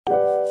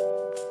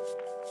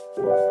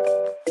Hey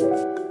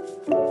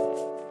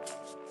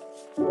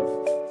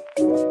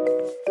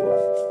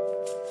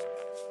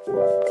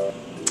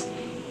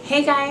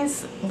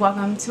guys,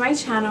 welcome to my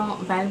channel,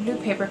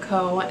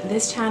 Violetblupaperco.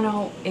 This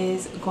channel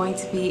is going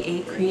to be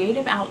a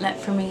creative outlet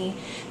for me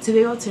to be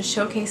able to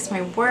showcase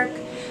my work,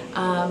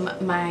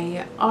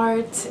 my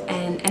art,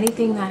 and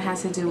anything that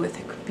has to do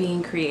with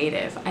being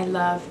creative. I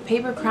love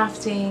paper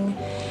crafting.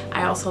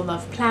 I also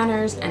love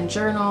planners and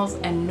journals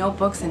and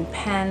notebooks and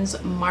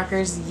pens,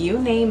 markers, you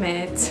name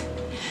it.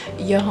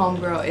 Your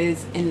homegirl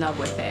is in love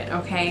with it,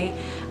 okay?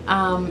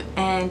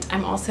 And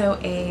I'm also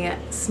a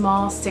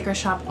small sticker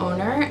shop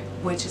owner,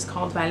 which is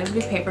called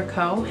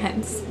Violetblupaperco,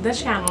 hence the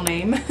channel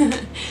name.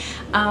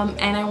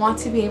 And I want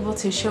to be able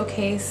to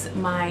showcase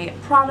my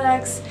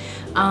products,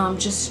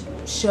 just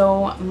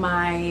show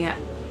my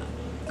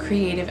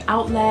creative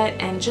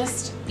outlet, and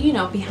just, you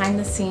know, behind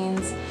the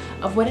scenes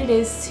of what it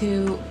is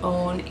to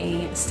own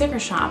a sticker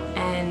shop,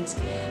 and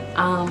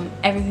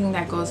everything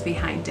that goes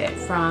behind it,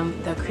 from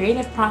the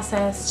creative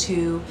process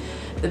to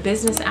the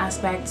business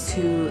aspect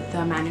to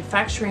the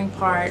manufacturing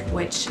part,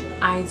 which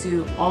I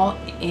do all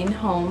in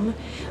home.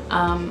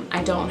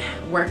 I don't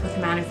work with a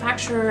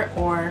manufacturer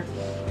or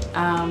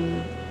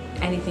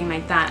anything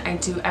like that. I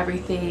do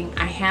everything.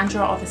 I hand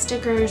draw all the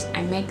stickers,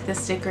 I make the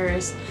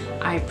stickers,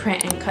 I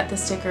print and cut the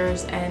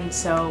stickers, and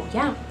so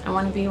yeah, I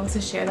want to be able to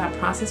share that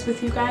process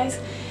with you guys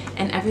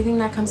and everything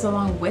that comes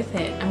along with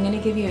it. I'm going to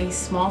give you a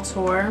small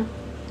tour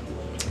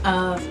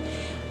of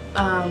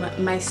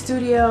my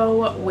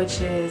studio,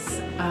 which is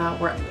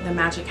where the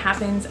magic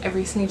happens. I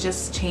recently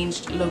just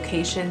changed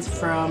locations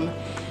from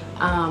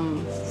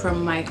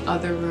my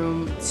other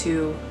room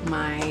to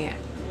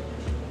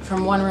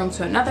from one room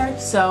to another,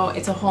 so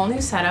it's a whole new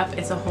setup,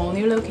 it's a whole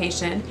new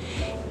location.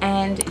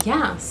 And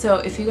yeah, so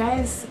if you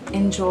guys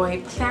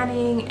enjoy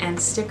planning and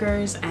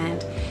stickers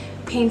and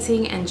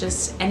painting and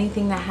just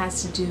anything that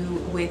has to do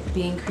with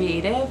being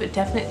creative,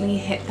 definitely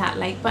hit that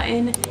like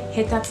button,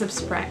 hit that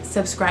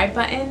subscribe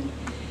button,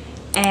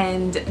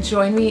 and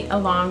join me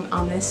along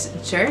on this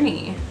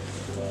journey.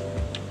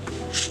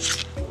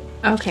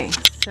 Okay,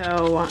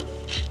 so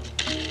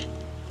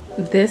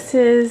this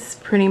is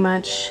pretty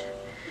much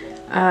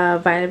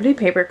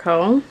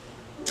Violetblupaperco.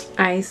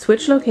 I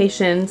switched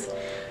locations.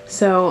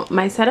 So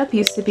my setup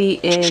used to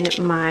be in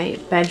my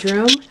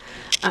bedroom,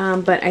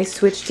 but I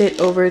switched it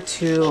over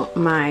to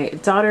my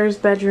daughter's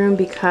bedroom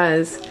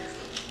because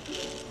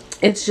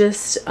it's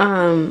just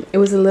it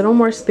was a little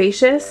more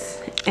spacious,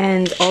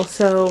 and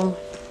also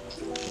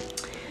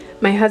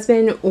my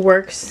husband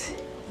works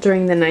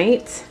during the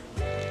night,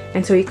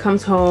 and so he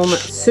comes home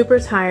super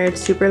tired,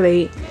 super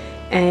late,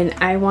 and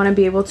I want to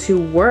be able to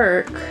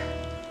work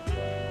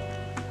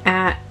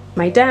at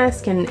my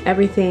desk and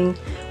everything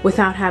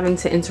without having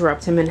to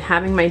interrupt him, and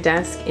having my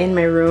desk in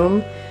my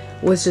room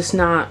was just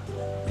not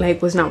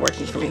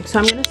working for me. So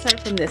I'm going to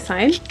start from this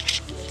side.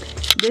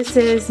 This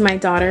is my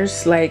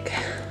daughter's like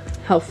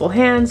helpful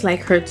hands,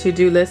 like her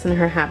to-do list and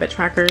her habit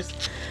trackers.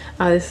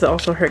 This is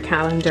also her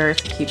calendar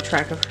to keep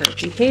track of her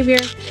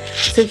behavior.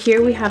 So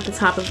here we have the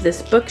top of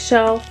this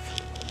bookshelf,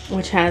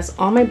 which has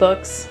all my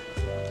books,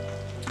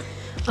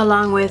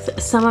 along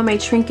with some of my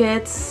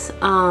trinkets,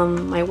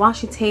 my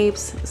washi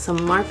tapes,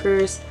 some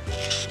markers.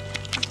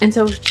 And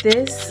so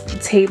this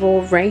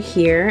table right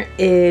here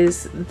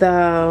is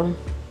the,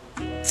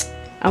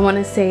 I want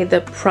to say,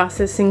 the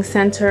processing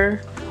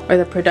center or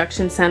the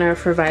production center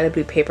for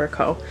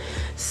Violetblupaperco.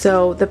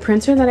 So the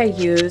printer that I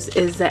use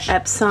is the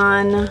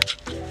Epson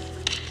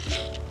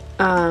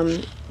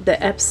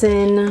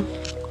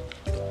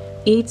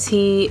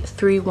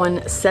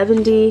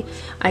ET3170.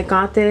 I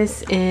got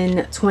this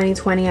in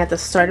 2020 at the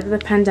start of the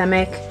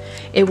pandemic.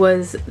 It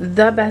was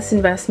the best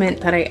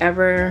investment that I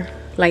ever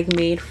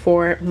made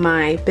for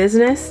my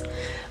business,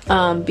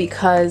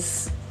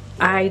 because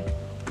I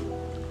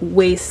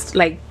waste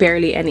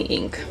barely any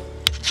ink.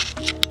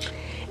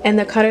 And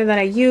the cutter that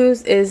I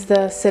use is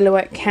the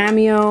Silhouette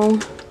Cameo.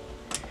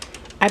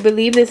 I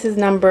believe this is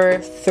number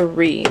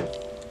 3.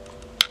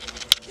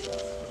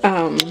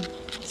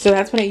 So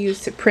that's what I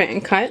use to print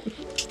and cut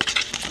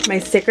my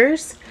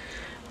stickers,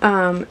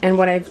 and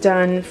what I've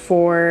done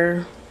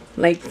for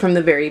from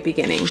the very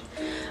beginning.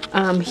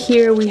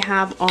 Here we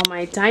have all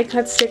my die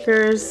cut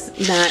stickers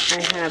that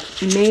I have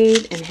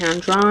made and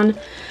hand drawn.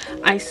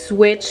 I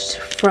switched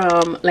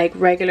from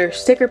regular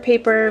sticker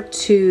paper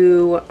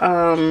to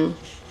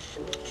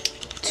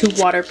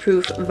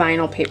waterproof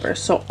vinyl paper.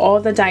 So all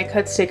the die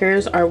cut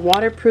stickers are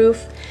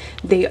waterproof.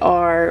 They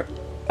are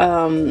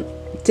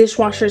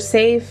dishwasher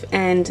safe,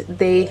 and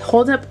they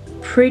hold up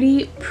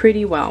pretty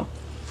well.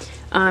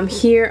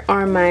 Here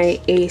are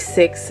my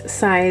A6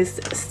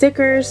 sized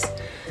stickers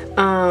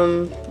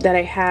that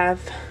I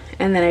have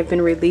and that I've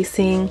been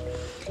releasing.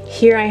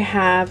 Here I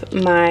have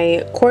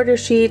my quarter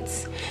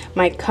sheets,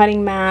 my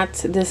cutting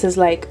mat. This is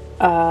like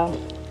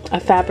a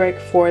fabric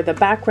for the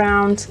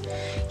background.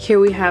 Here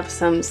we have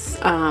some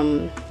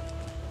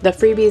the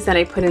freebies that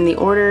I put in the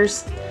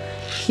orders.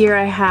 Here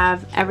I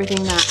have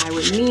everything that I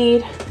would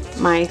need,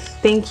 my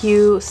thank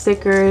you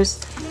stickers,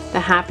 the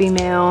Happy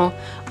Mail,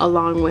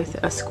 along with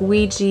a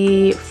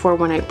squeegee for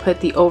when I put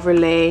the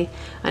overlay,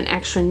 an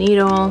extra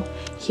needle.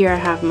 Here I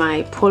have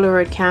my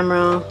Polaroid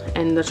camera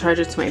and the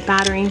charger to my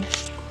battery.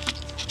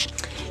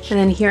 And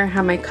then here I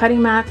have my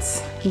cutting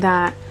mats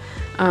that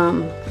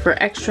for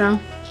extra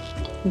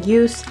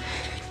use.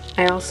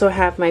 I also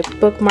have my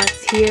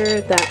bookmarks here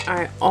that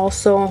are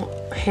also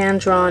hand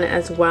drawn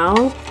as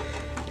well.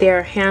 They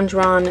are hand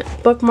drawn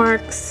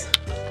bookmarks,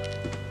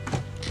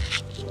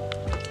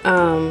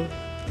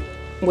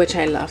 which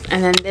I love.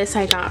 And then this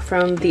I got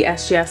from the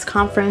SGS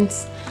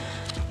conference.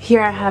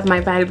 Here I have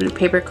my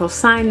Violetblupaperco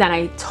sign that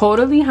I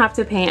totally have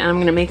to paint, and I'm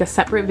gonna make a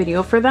separate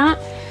video for that.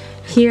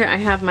 Here I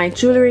have my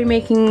jewelry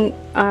making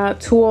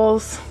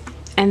tools,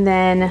 and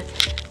then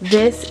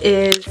this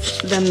is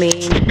the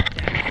main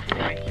desk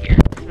right here.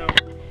 So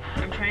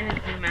I'm trying to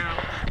zoom out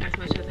as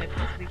much as I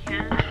possibly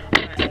can,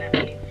 but let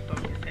me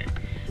focus it.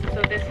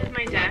 So this is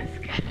my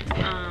desk,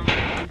 from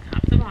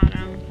top to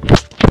bottom.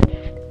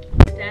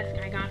 The desk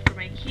I got from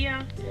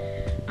Ikea.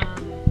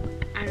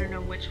 I don't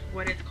know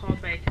what it's called,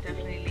 but I could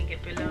definitely link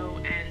it below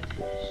and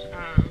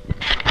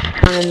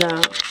down in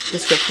the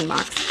description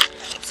box.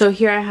 So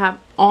here I have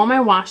all my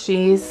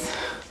washies.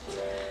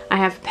 I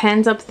have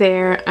pens up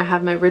there. I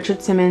have my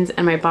Richard Simmons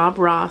and my Bob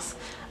Ross.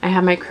 I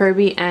have my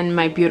Kirby and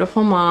my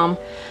Beautiful Mom.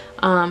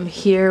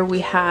 Here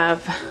we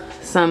have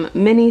some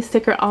mini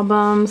sticker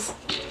albums.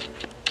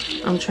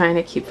 I'm trying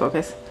to keep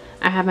focus.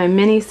 I have my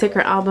mini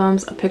sticker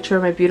albums, a picture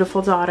of my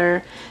beautiful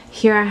daughter.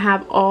 Here I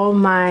have all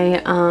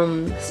my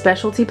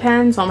specialty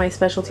pens,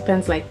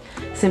 like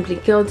Simply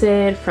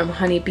Gilded from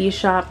Honey Bee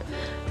Shop.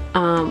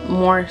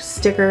 More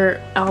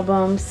sticker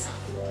albums.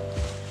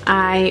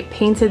 I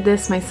painted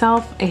this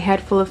myself. A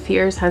Head Full of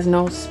Fears has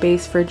no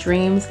space for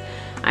dreams.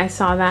 I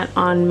saw that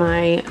on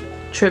my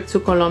trip to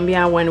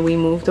Colombia when we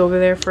moved over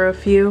there for a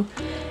few,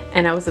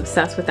 and I was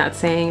obsessed with that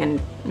saying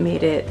and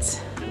made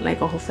it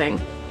like a whole thing.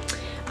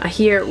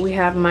 Here we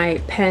have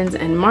my pens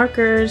and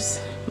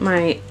markers,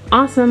 my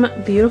awesome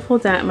beautiful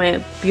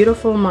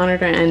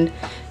monitor and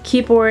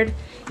keyboard.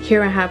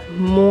 Here I have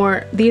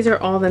more. These are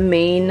all the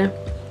main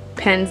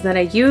pens that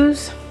I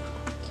use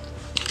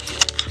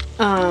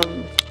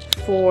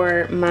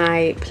for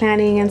my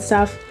planning and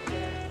stuff.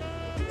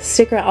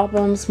 Sticker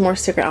albums, more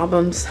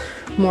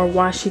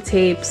washi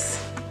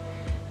tapes,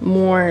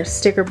 more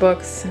sticker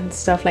books and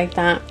stuff like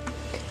that.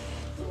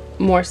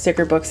 More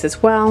sticker books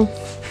as well.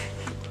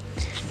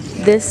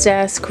 This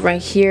desk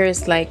right here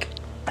is like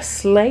a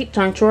slight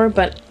junk drawer,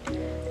 but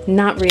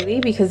not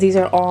really, because these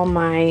are all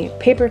my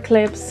paper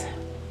clips,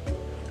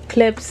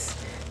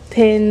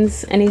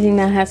 pins, anything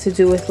that has to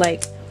do with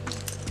like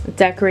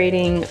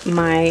decorating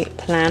my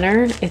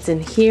planner. It's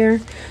in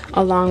here,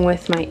 along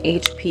with my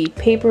HP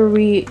paper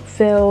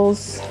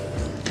refills.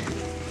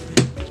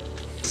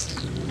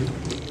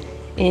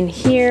 In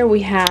here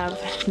we have,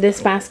 this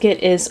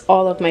basket is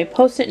all of my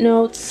post-it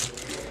notes.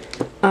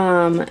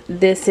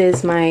 This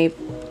is my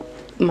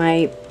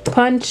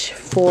punch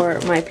for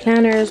my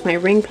planners, my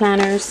ring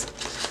planners.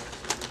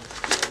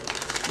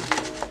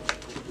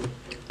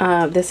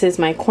 This is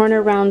my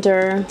corner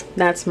rounder.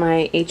 That's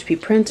my HP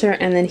printer.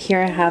 And then here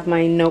I have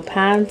my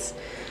notepads,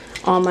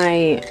 all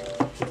my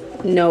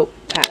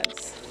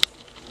notepads.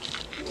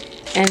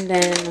 And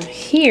then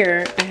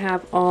here I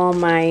have all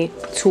my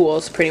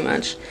tools, pretty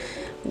much.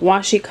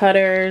 Washi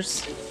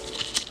cutters,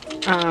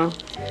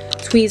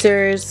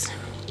 tweezers,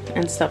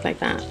 and stuff like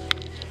that.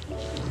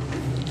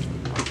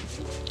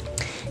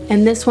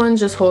 And this one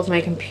just holds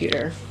my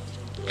computer.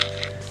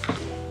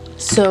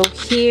 So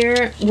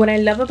here, what I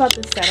love about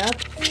this setup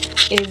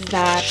is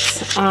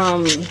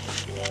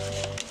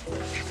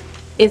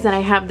that I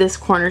have this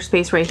corner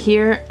space right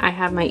here. I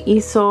have my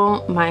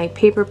easel, my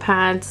paper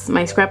pads,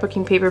 my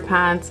scrapbooking paper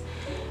pads,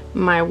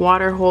 my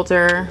water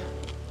holder,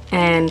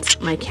 and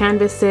my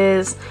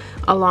canvases,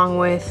 along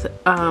with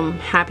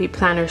Happy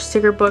Planner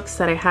sticker books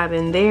that I have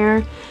in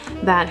there.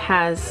 That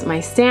has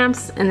my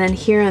stamps. And then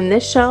here on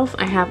this shelf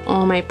I have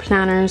all my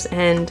planners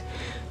and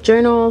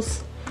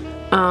journals.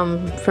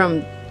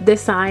 From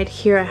this side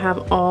here I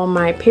have all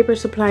my paper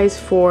supplies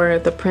for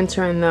the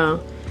printer and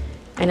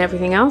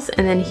everything else.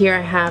 And then here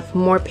I have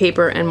more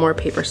paper and more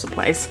paper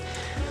supplies.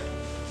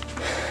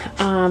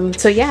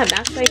 So yeah,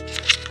 that's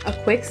like a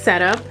quick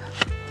setup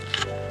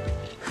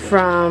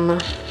from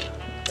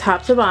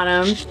top to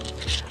bottom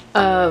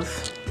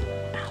of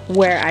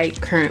where I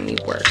currently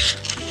work,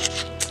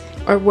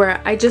 or where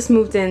I just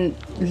moved in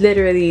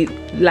literally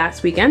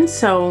last weekend,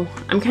 so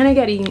I'm kind of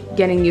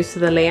getting used to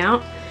the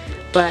layout,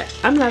 but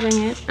I'm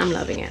loving it.